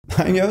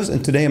buying those,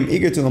 and today I'm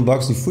eager to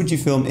unbox the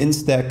Fujifilm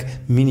Instax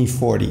Mini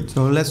 40.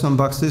 So let's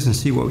unbox this and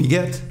see what we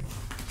get.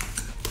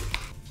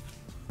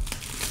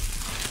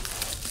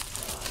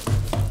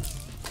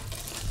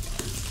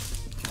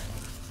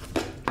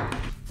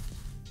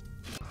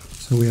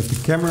 So we have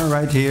the camera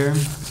right here.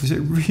 This is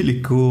a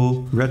really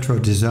cool retro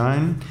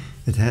design.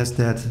 It has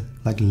that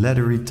like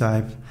leathery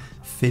type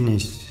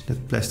finish,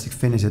 that plastic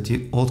finish that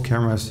the old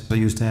cameras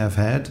used to have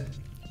had.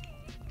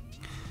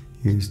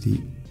 Here's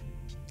the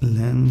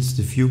lens,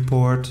 the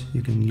viewport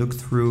you can look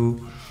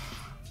through,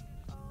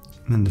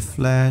 and then the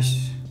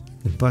flash,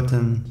 the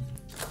button.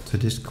 So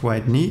this is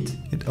quite neat.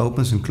 It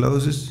opens and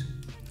closes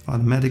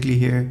automatically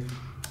here.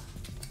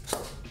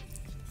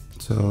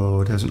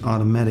 So there's an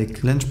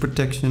automatic lens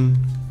protection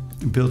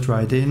built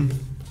right in,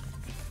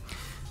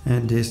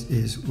 and this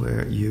is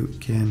where you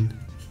can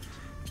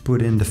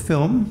put in the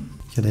film.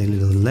 Get a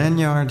little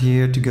lanyard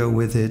here to go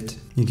with it.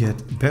 You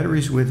get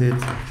batteries with it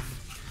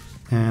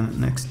and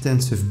an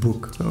extensive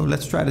book. So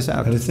let's try this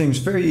out. The thing is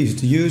very easy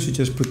to use. You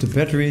just put the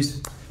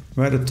batteries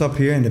right at the top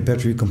here in the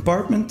battery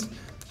compartment.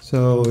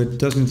 So it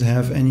doesn't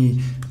have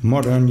any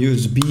modern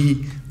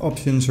USB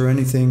options or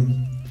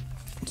anything.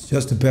 It's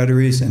just the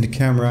batteries and the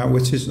camera,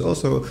 which is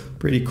also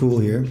pretty cool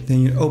here. Then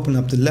you open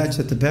up the latch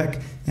at the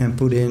back and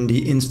put in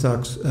the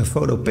Instax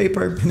photo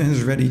paper, and then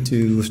it's ready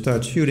to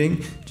start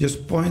shooting.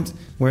 Just point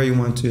where you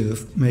want to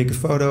make a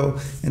photo,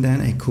 and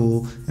then a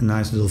cool and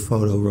nice little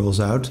photo rolls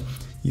out.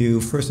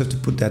 You first have to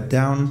put that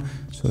down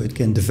so it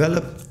can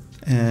develop,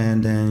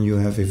 and then you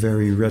have a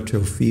very retro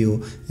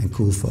feel and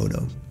cool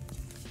photo.